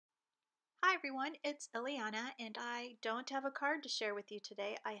Hi everyone, it's Ileana and I don't have a card to share with you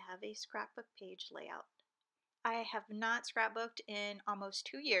today. I have a scrapbook page layout. I have not scrapbooked in almost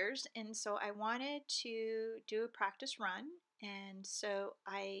 2 years, and so I wanted to do a practice run, and so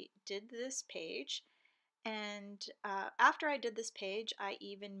I did this page. And after I did this page, I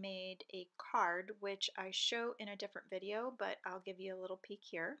even made a card which I show in a different video, but I'll give you a little peek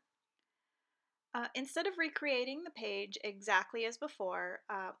here. Instead of recreating the page exactly as before,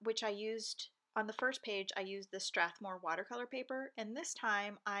 which I used on the first page, I used the Strathmore watercolor paper, and this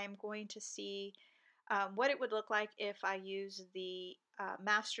time I'm going to see what it would look like if I use the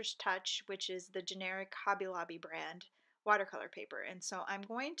Master's Touch, which is the generic Hobby Lobby brand watercolor paper. And so I'm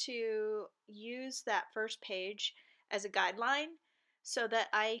going to use that first page as a guideline so that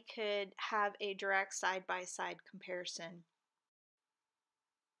I could have a direct side-by-side comparison.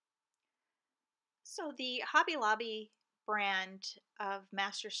 So the Hobby Lobby brand of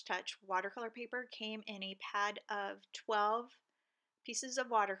Master's Touch watercolor paper came in a pad of 12 pieces of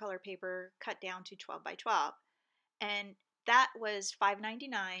watercolor paper cut down to 12 by 12. And that was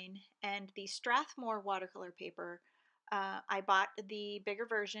 $5.99. And the Strathmore watercolor paper, I bought the bigger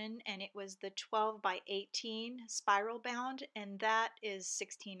version, and it was the 12 by 18 spiral bound, and that is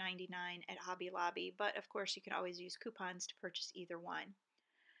 $16.99 at Hobby Lobby. But of course, you can always use coupons to purchase either one.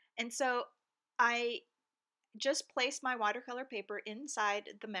 And so I just place my watercolor paper inside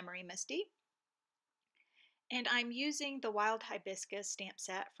the Memory Misty, and I'm using the Wild Hibiscus stamp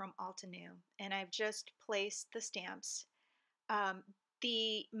set from Altenew, and I've just placed the stamps. Um,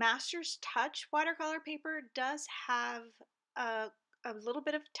 the Master's Touch watercolor paper does have a, a little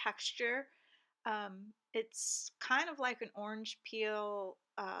bit of texture. It's kind of like an orange peel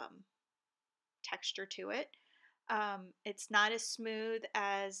texture to it. It's not as smooth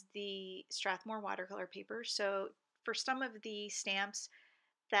as the Strathmore watercolor paper, so for some of the stamps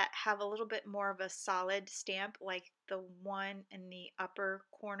that have a little bit more of a solid stamp, like the one in the upper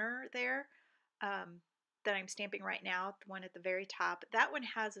corner there um, that I'm stamping right now, the one at the very top, that one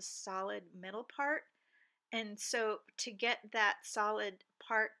has a solid middle part. And so to get that solid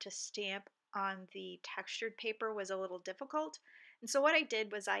part to stamp on the textured paper was a little difficult. And so what I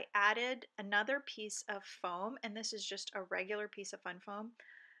did was I added another piece of foam, and this is just a regular piece of fun foam.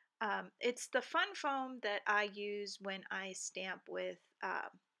 It's the fun foam that I use when I stamp with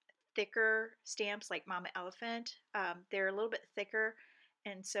thicker stamps like Mama Elephant. They're a little bit thicker,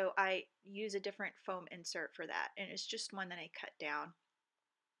 and so I use a different foam insert for that, and it's just one that I cut down.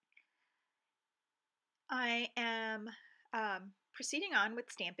 I am proceeding on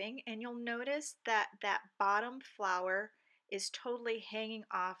with stamping, and you'll notice that that bottom flower is totally hanging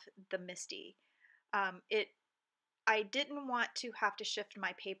off the Misty. I didn't want to have to shift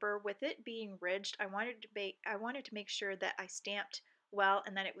my paper with it being ridged. I wanted to make sure that I stamped well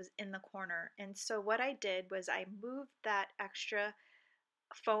and that it was in the corner. And so what I did was I moved that extra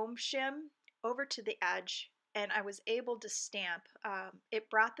foam shim over to the edge, and I was able to stamp. It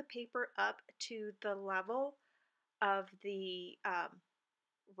brought the paper up to the level of the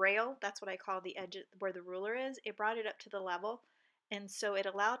rail. That's what I call the edge where the ruler is. It brought it up to the level, and so it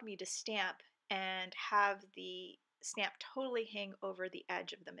allowed me to stamp and have the stamp totally hang over the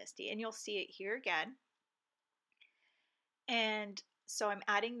edge of the Misty. And you'll see it here again. And so I'm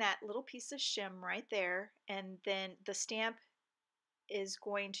adding that little piece of shim right there, and then the stamp is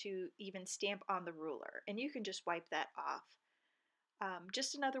going to even stamp on the ruler, and you can just wipe that off.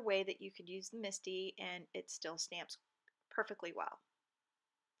 Just another way that you could use the Misty and it still stamps perfectly well.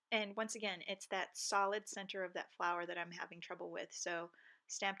 And once again, it's that solid center of that flower that I'm having trouble with, so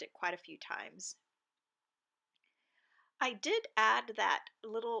stamped it quite a few times. I did add that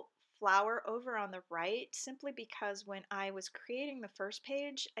little flower over on the right simply because when I was creating the first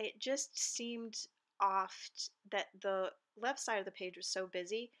page, it just seemed off that the left side of the page was so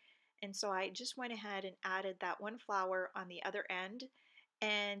busy. And so I just went ahead and added that one flower on the other end.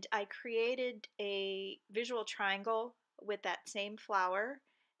 And I created a visual triangle with that same flower.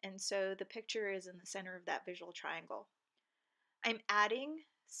 And so the picture is in the center of that visual triangle. I'm adding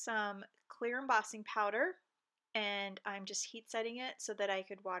some clear embossing powder, and I'm just heat setting it so that I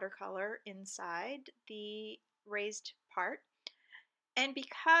could watercolor inside the raised part. And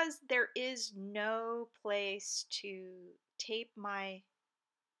because there is no place to tape my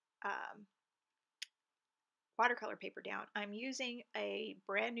um, watercolor paper down, I'm using a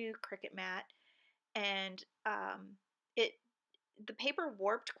brand new Cricut mat, and it the paper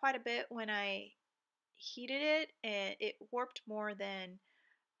warped quite a bit when I heated it, and it warped more than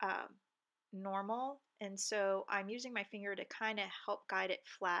um, normal, and so I'm using my finger to kind of help guide it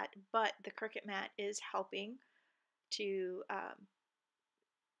flat, but the Cricut mat is helping to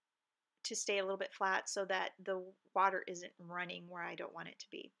to stay a little bit flat so that the water isn't running where I don't want it to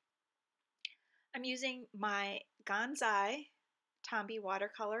be. I'm using my Ganzai Tombi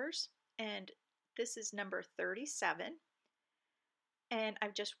watercolors, and this is number 37. And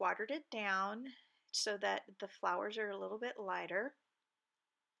I've just watered it down so that the flowers are a little bit lighter.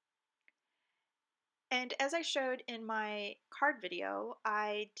 And as I showed in my card video,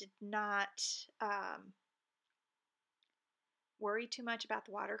 I did not worry too much about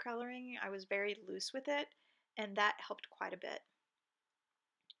the watercoloring. I was very loose with it, and that helped quite a bit.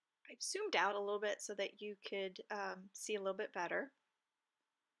 I've zoomed out a little bit so that you could see a little bit better.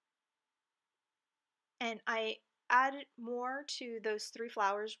 And I added more to those 3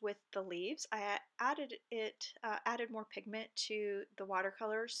 flowers with the leaves. I added more pigment to the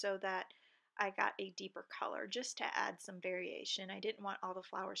watercolor so that I got a deeper color, just to add some variation. I didn't want all the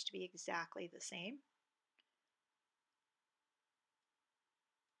flowers to be exactly the same.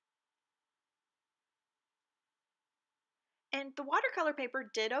 And the watercolor paper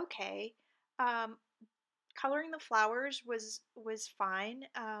did okay. Um, Coloring the flowers was fine.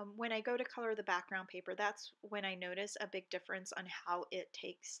 When I go to color the background paper, that's when I notice a big difference on how it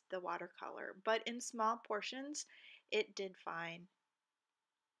takes the watercolor. But in small portions, it did fine.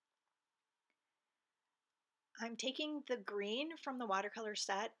 I'm taking the green from the watercolor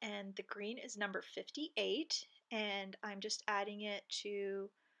set, and the green is number 58, and I'm just adding it to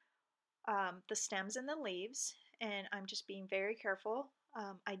the stems and the leaves, and I'm just being very careful.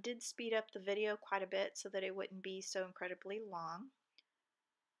 I did speed up the video quite a bit so that it wouldn't be so incredibly long.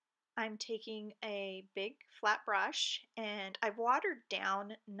 I'm taking a big flat brush, and I've watered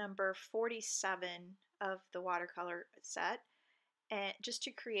down number 47 of the watercolor set, and just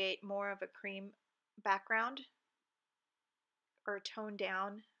to create more of a cream background or toned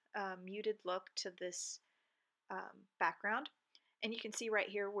down muted look to this background. And you can see right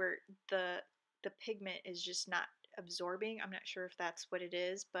here where the pigment is just not absorbing. I'm not sure if that's what it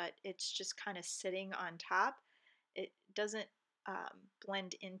is, but it's just kind of sitting on top. It doesn't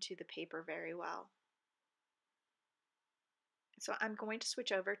blend into the paper very well. So I'm going to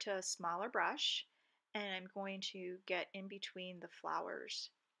switch over to a smaller brush, and I'm going to get in between the flowers.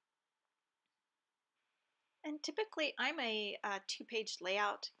 And typically I'm a 2-page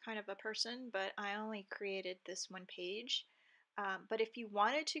layout kind of a person, but I only created this 1 page. But if you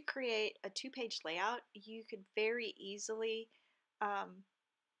wanted to create a 2-page layout, you could very easily um,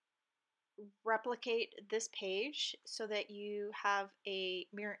 replicate this page so that you have a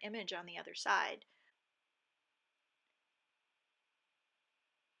mirror image on the other side.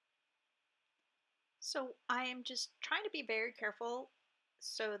 So I am just trying to be very careful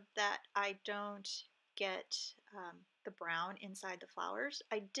so that I don't get the brown inside the flowers.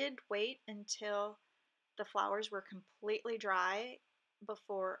 I did wait until the flowers were completely dry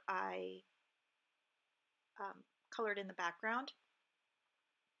before I colored in the background.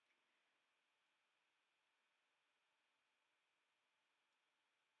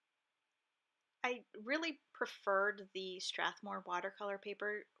 I really preferred the Strathmore watercolor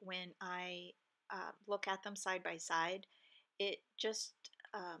paper when I look at them side by side. It just,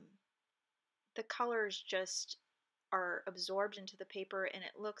 the colors just are absorbed into the paper and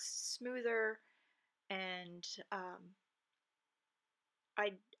it looks smoother, and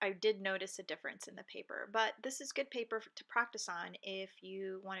I did notice a difference in the paper. But this is good paper to practice on if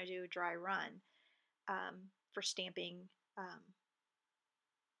you want to do a dry run for stamping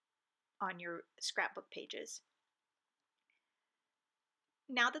on your scrapbook pages.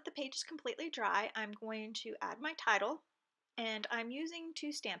 Now that the page is completely dry, I'm going to add my title, and I'm using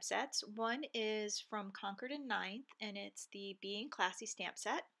 2 stamp sets. One is from Concord and Ninth, and it's the Being Classy stamp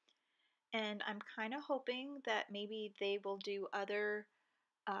set, and I'm kind of hoping that maybe they will do other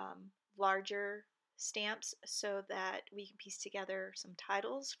larger stamps so that we can piece together some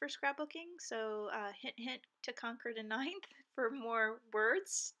titles for scrapbooking. So hint hint to Concord and Ninth for more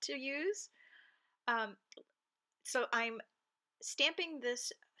words to use. Um, so I'm stamping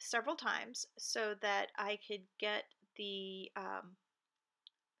this several times so that I could get the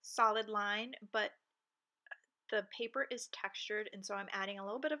solid line, but the paper is textured, and so I'm adding a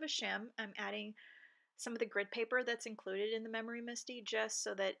little bit of a shim. I'm adding some of the grid paper that's included in the Memory Misty just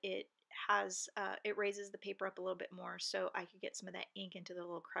so that it has, it raises the paper up a little bit more so I could get some of that ink into the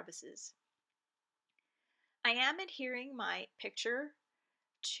little crevices. I am adhering my picture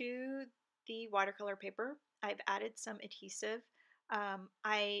to the watercolor paper. I've added some adhesive.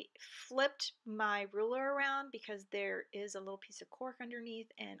 I flipped my ruler around because there is a little piece of cork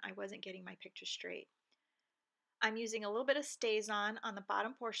underneath and I wasn't getting my picture straight. I'm using a little bit of StazOn on the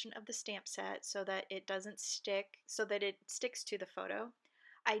bottom portion of the stamp set so that it doesn't stick, so that it sticks to the photo.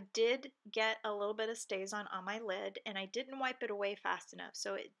 I did get a little bit of StazOn on my lid and I didn't wipe it away fast enough,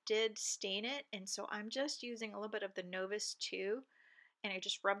 so it did stain it, and so I'm just using a little bit of the Novus 2 and I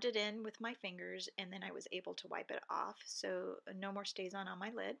just rubbed it in with my fingers and then I was able to wipe it off, so no more StazOn on my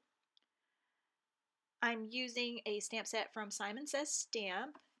lid. I'm using a stamp set from Simon Says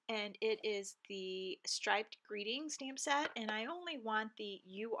Stamp, and it is the striped greeting stamp set, and I only want the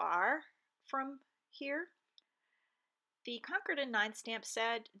UR from here. The Concord and 9 stamp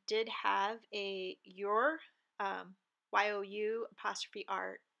set did have a your, YOU apostrophe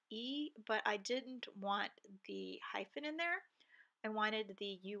RE, but I didn't want the hyphen in there. I wanted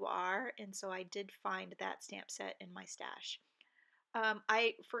the UR, and so I did find that stamp set in my stash.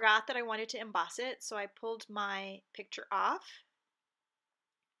 I forgot that I wanted to emboss it, so I pulled my picture off.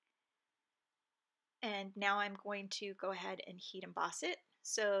 And now I'm going to go ahead and heat emboss it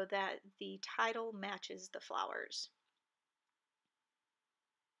so that the title matches the flowers.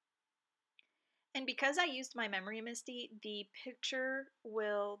 And because I used my Memory Misty, the picture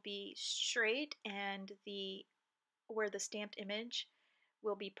will be straight and where the stamped image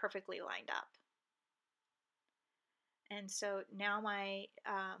will be perfectly lined up. And so now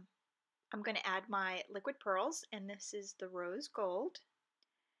I'm going to add my liquid pearls, and this is the rose gold.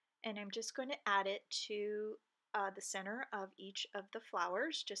 And I'm just going to add it to the center of each of the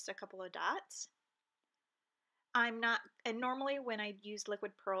flowers, just a couple of dots. And normally when I use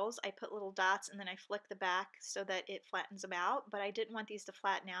liquid pearls, I put little dots and then I flick the back so that it flattens them out, but I didn't want these to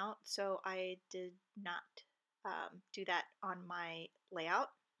flatten out, so I did not do that on my layout.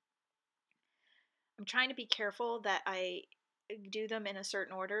 I'm trying to be careful that I do them in a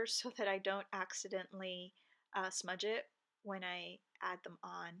certain order so that I don't accidentally smudge it when I add them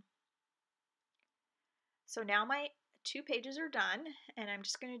on. So now my 2 pages are done, and I'm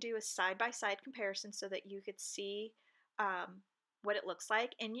just going to do a side-by-side comparison so that you could see what it looks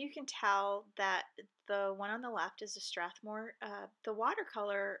like. And you can tell that the one on the left is a Strathmore. The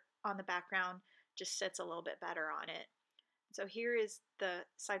watercolor on the background just sits a little bit better on it. So here is the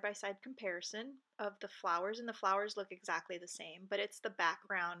side-by-side comparison of the flowers, and the flowers look exactly the same, but it's the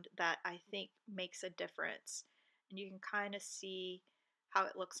background that I think makes a difference. And you can kind of see how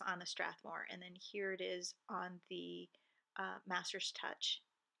it looks on the Strathmore, and then here it is on the Master's Touch.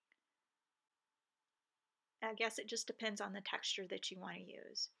 I guess it just depends on the texture that you want to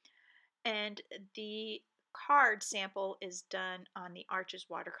use. And the card sample is done on the Arches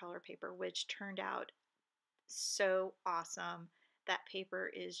watercolor paper, which turned out so awesome. That paper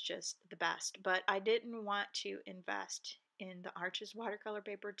is just the best, but I didn't want to invest in the Arches watercolor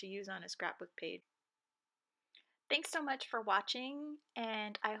paper to use on a scrapbook page. Thanks so much for watching,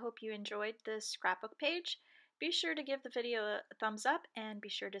 and I hope you enjoyed this scrapbook page. Be sure to give the video a thumbs up and be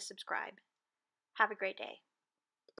sure to subscribe. Have a great day.